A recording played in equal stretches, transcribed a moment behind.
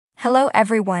Hello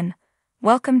everyone.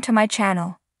 Welcome to my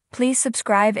channel. Please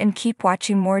subscribe and keep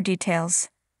watching more details.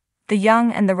 The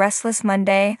Young and the Restless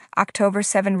Monday, October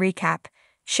 7 recap.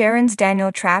 Sharon's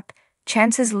Daniel trap,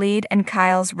 Chance's lead and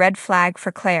Kyle's red flag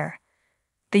for Claire.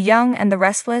 The Young and the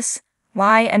Restless,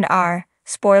 Y&R,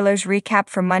 spoilers recap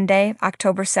for Monday,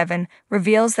 October 7,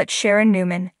 reveals that Sharon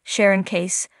Newman, Sharon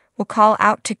Case, will call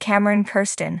out to Cameron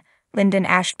Kirsten, Lyndon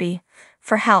Ashby,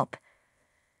 for help.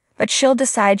 But she'll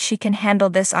decide she can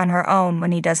handle this on her own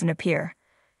when he doesn't appear.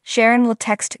 Sharon will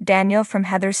text Daniel from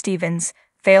Heather Stevens'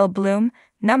 Vale Bloom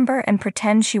number and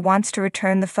pretend she wants to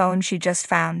return the phone she just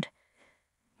found.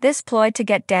 This ploy to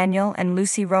get Daniel and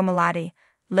Lucy Romalotti,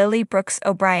 Lily Brooks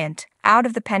O'Brien, out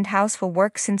of the penthouse will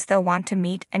work since they'll want to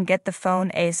meet and get the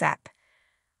phone ASAP.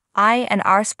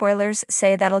 I&R spoilers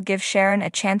say that'll give Sharon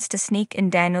a chance to sneak in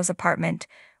Daniel's apartment,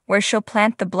 where she'll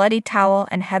plant the bloody towel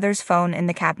and Heather's phone in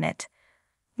the cabinet.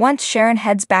 Once Sharon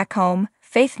heads back home,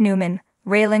 Faith Newman,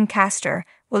 Raylan Castor,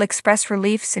 will express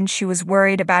relief since she was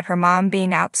worried about her mom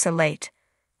being out so late.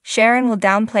 Sharon will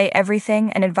downplay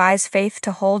everything and advise Faith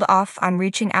to hold off on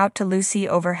reaching out to Lucy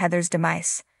over Heather's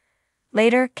demise.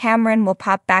 Later, Cameron will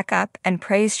pop back up and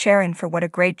praise Sharon for what a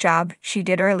great job she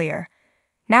did earlier.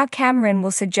 Now Cameron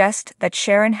will suggest that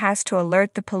Sharon has to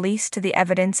alert the police to the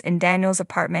evidence in Daniel's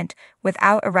apartment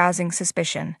without arousing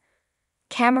suspicion.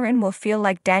 Cameron will feel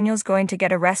like Daniel's going to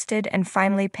get arrested and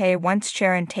finally pay once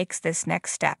Sharon takes this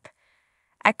next step.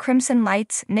 At Crimson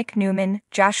Lights, Nick Newman,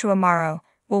 Joshua Morrow,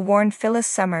 will warn Phyllis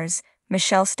Summers,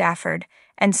 Michelle Stafford,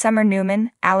 and Summer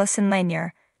Newman, Allison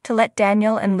Lanier, to let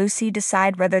Daniel and Lucy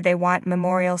decide whether they want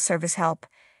memorial service help.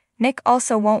 Nick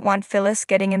also won't want Phyllis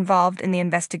getting involved in the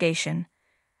investigation.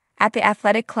 At the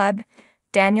athletic club,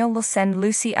 Daniel will send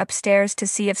Lucy upstairs to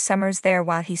see if Summer's there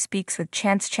while he speaks with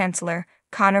Chance Chancellor,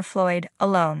 Connor Floyd,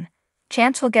 alone.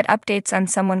 Chance will get updates on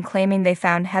someone claiming they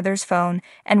found Heather's phone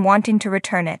and wanting to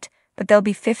return it, but they'll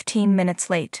be 15 minutes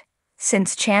late.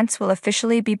 Since Chance will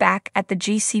officially be back at the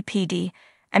GCPD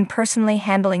and personally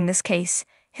handling this case,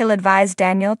 he'll advise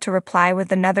Daniel to reply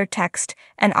with another text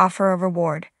and offer a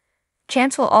reward.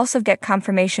 Chance will also get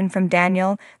confirmation from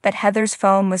Daniel that Heather's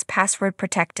phone was password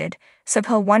protected, so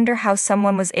he'll wonder how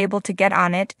someone was able to get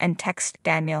on it and text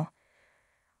Daniel.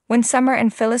 When Summer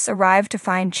and Phyllis arrive to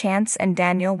find Chance and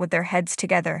Daniel with their heads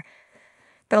together,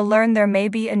 they'll learn there may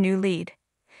be a new lead.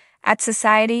 At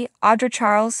Society, Audra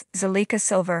Charles, Zalika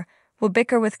Silver, will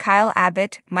bicker with Kyle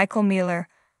Abbott, Michael Mueller,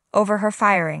 over her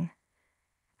firing.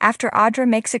 After Audra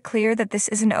makes it clear that this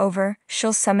isn't over,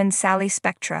 she'll summon Sally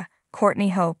Spectra, Courtney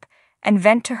Hope, and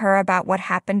vent to her about what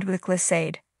happened with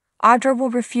Glissade. Audra will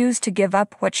refuse to give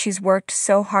up what she's worked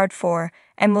so hard for,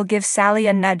 and will give Sally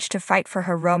a nudge to fight for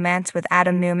her romance with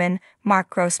Adam Newman,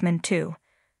 Mark Grossman too.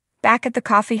 Back at the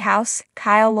coffee house,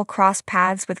 Kyle will cross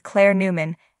paths with Claire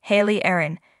Newman, Haley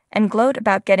Aaron, and gloat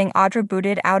about getting Audra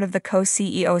booted out of the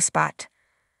co-CEO spot.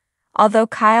 Although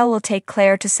Kyle will take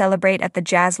Claire to celebrate at the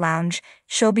Jazz Lounge,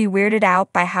 she'll be weirded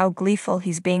out by how gleeful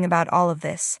he's being about all of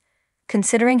this.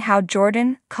 Considering how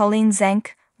Jordan, Colleen Zenk,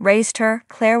 raised her,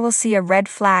 Claire will see a red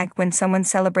flag when someone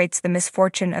celebrates the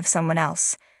misfortune of someone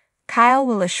else. Kyle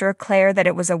will assure Claire that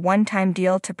it was a one-time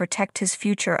deal to protect his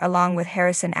future along with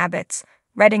Harrison Abbott's,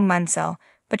 Redding Munsell,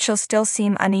 but she'll still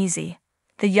seem uneasy.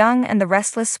 The Young and the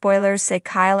Restless spoilers say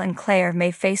Kyle and Claire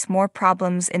may face more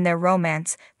problems in their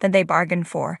romance than they bargained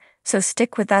for, so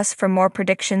stick with us for more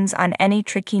predictions on any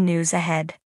tricky news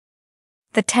ahead.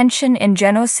 The tension in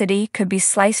Genoa City could be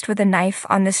sliced with a knife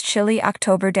on this chilly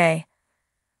October day.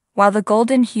 While the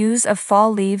golden hues of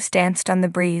fall leaves danced on the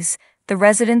breeze, the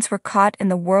residents were caught in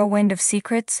the whirlwind of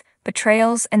secrets,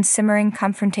 betrayals, and simmering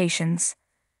confrontations.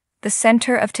 The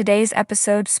center of today's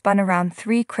episode spun around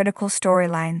three critical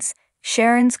storylines: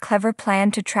 Sharon's clever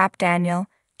plan to trap Daniel,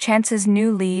 Chance's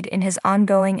new lead in his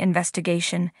ongoing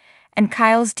investigation, and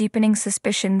Kyle's deepening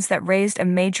suspicions that raised a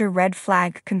major red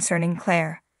flag concerning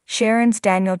Claire. Sharon's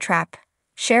Daniel trap.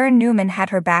 Sharon Newman had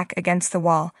her back against the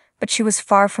wall, but she was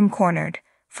far from cornered.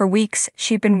 For weeks,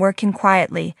 she'd been working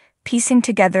quietly, piecing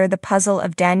together the puzzle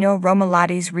of Daniel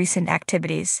Romalotti's recent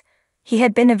activities. He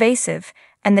had been evasive,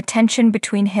 and the tension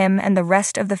between him and the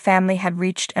rest of the family had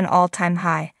reached an all-time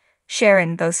high.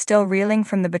 Sharon, though still reeling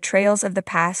from the betrayals of the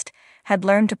past, had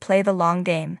learned to play the long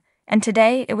game, and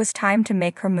today it was time to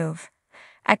make her move.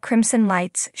 At Crimson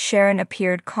Lights, Sharon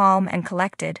appeared calm and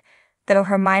collected, though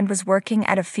her mind was working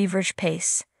at a feverish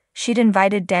pace. She'd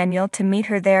invited Daniel to meet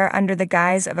her there under the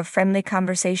guise of a friendly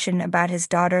conversation about his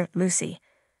daughter, Lucy.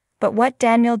 But what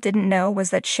Daniel didn't know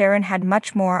was that Sharon had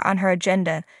much more on her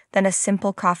agenda than a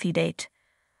simple coffee date.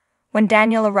 When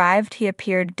Daniel arrived, he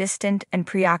appeared distant and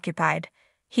preoccupied.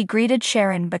 He greeted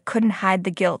Sharon but couldn't hide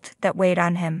the guilt that weighed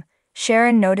on him.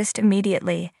 Sharon noticed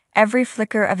immediately, every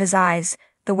flicker of his eyes,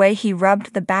 the way he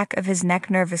rubbed the back of his neck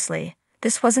nervously.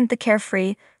 This wasn't the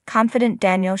carefree, confident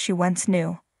Daniel she once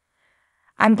knew.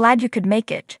 "I'm glad you could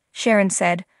make it," Sharon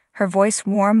said, her voice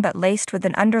warm but laced with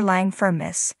an underlying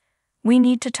firmness. "We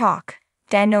need to talk."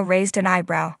 Daniel raised an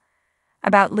eyebrow.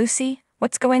 "About Lucy?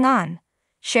 What's going on?"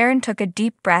 Sharon took a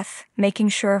deep breath, making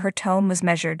sure her tone was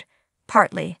measured.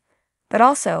 "Partly. But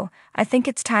also, I think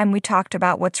it's time we talked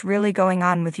about what's really going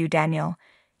on with you, Daniel.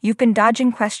 You've been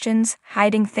dodging questions,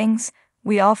 hiding things.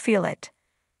 We all feel it."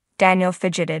 Daniel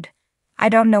fidgeted. "I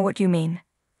don't know what you mean."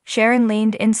 Sharon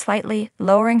leaned in slightly,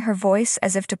 lowering her voice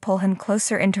as if to pull him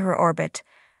closer into her orbit.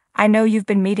 "I know you've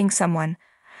been meeting someone.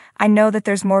 I know that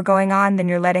there's more going on than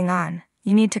you're letting on.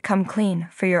 You need to come clean,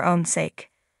 for your own sake."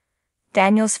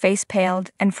 Daniel's face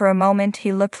paled, and for a moment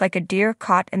he looked like a deer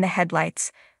caught in the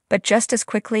headlights, but just as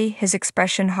quickly his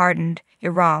expression hardened.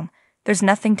 "You're wrong. There's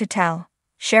nothing to tell."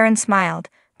 Sharon smiled,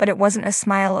 but it wasn't a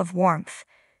smile of warmth.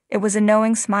 It was a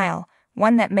knowing smile,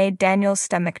 one that made Daniel's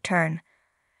stomach turn.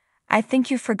 "I think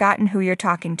you've forgotten who you're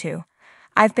talking to.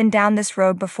 I've been down this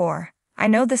road before. I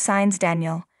know the signs,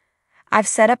 Daniel. I've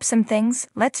set up some things,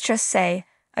 let's just say,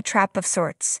 a trap of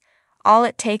sorts. All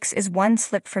it takes is one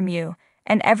slip from you,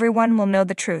 and everyone will know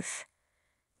the truth."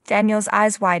 Daniel's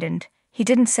eyes widened. He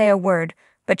didn't say a word,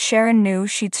 but Sharon knew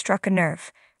she'd struck a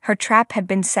nerve. Her trap had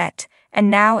been set, and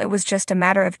now it was just a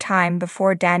matter of time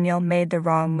before Daniel made the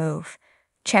wrong move.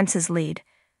 Chance's lead.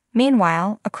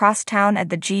 Meanwhile, across town at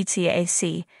the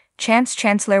GTAC, Chance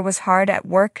Chancellor was hard at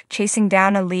work chasing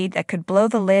down a lead that could blow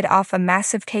the lid off a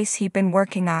massive case he'd been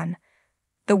working on.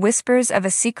 The whispers of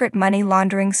a secret money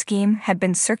laundering scheme had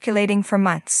been circulating for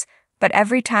months, but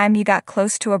every time he got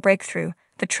close to a breakthrough,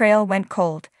 the trail went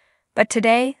cold. But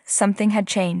today, something had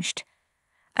changed.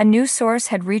 A new source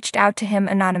had reached out to him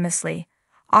anonymously,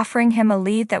 offering him a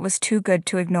lead that was too good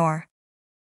to ignore.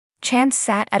 Chance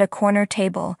sat at a corner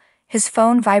table, his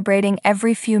phone vibrating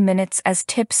every few minutes as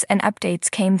tips and updates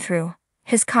came through.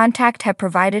 His contact had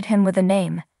provided him with a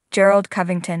name, Gerald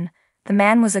Covington. The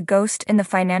man was a ghost in the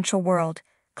financial world,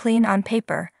 clean on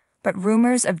paper, but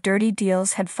rumors of dirty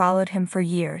deals had followed him for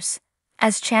years.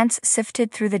 As Chance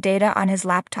sifted through the data on his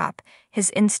laptop,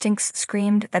 his instincts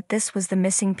screamed that this was the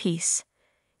missing piece.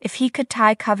 If he could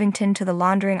tie Covington to the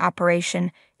laundering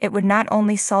operation, it would not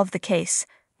only solve the case,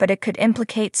 but it could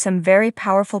implicate some very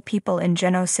powerful people in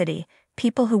Geno City,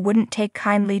 people who wouldn't take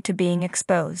kindly to being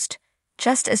exposed.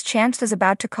 Just as Chance was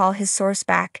about to call his source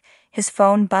back, his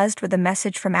phone buzzed with a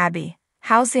message from Abby.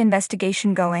 "How's the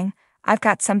investigation going? I've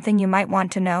got something you might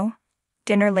want to know."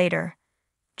 "Dinner later."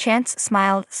 Chance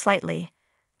smiled slightly.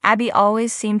 Abby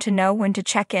always seemed to know when to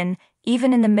check in,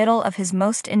 even in the middle of his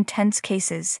most intense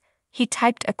cases. He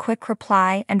typed a quick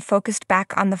reply and focused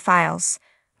back on the files.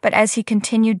 But as he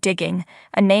continued digging,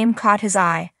 a name caught his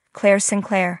eye: Claire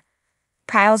Sinclair.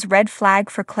 Kyle's red flag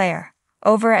for Claire.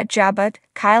 Over at Jabot,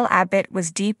 Kyle Abbott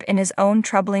was deep in his own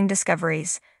troubling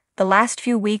discoveries. The last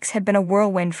few weeks had been a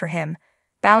whirlwind for him,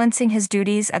 balancing his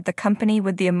duties at the company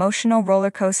with the emotional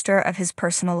roller coaster of his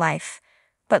personal life.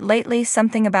 But lately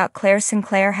something about Claire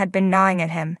Sinclair had been gnawing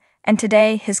at him, and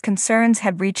today his concerns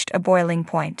had reached a boiling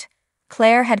point.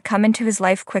 Claire had come into his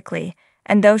life quickly,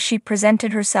 and though she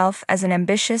presented herself as an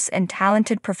ambitious and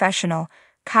talented professional,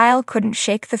 Kyle couldn't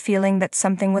shake the feeling that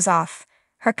something was off.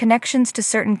 Her connections to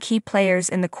certain key players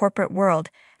in the corporate world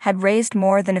had raised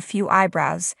more than a few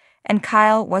eyebrows, and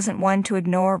Kyle wasn't one to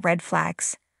ignore red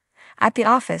flags. At the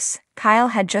office, Kyle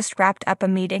had just wrapped up a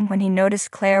meeting when he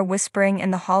noticed Claire whispering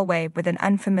in the hallway with an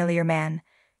unfamiliar man.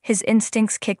 His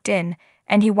instincts kicked in,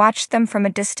 and he watched them from a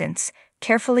distance,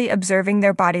 carefully observing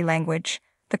their body language.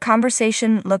 The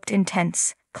conversation looked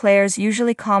intense. Claire's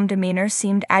usually calm demeanor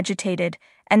seemed agitated,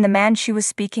 and the man she was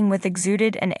speaking with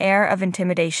exuded an air of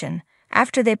intimidation.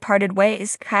 After they parted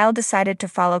ways, Kyle decided to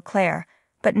follow Claire,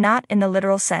 but not in the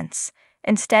literal sense.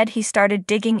 Instead, he started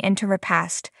digging into her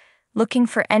past, looking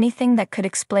for anything that could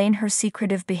explain her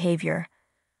secretive behavior.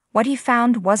 What he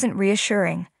found wasn't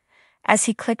reassuring. As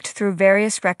he clicked through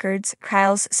various records,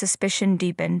 Kyle's suspicion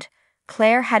deepened.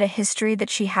 Claire had a history that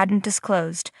she hadn't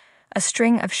disclosed, a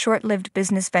string of short-lived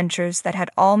business ventures that had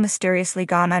all mysteriously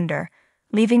gone under,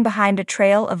 leaving behind a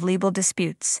trail of legal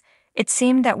disputes. It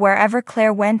seemed that wherever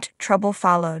Claire went, trouble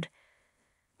followed.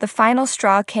 The final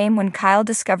straw came when Kyle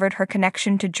discovered her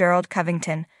connection to Gerald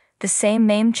Covington, the same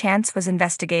name Chance was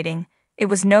investigating. It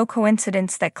was no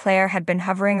coincidence that Claire had been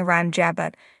hovering around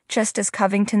Jabot, just as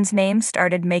Covington's name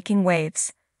started making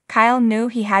waves. Kyle knew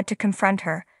he had to confront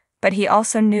her, but he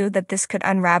also knew that this could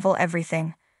unravel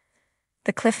everything.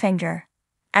 The cliffhanger.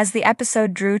 As the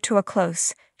episode drew to a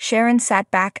close, Sharon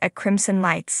sat back at crimson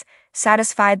lights,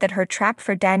 satisfied that her trap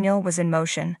for Daniel was in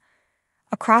motion.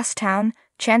 Across town,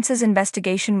 Chance's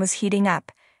investigation was heating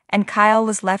up, and Kyle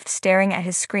was left staring at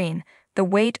his screen, the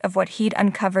weight of what he'd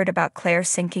uncovered about Claire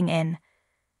sinking in.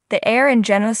 The air in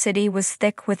Genoa City was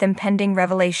thick with impending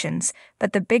revelations,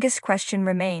 but the biggest question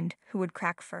remained: who would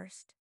crack first?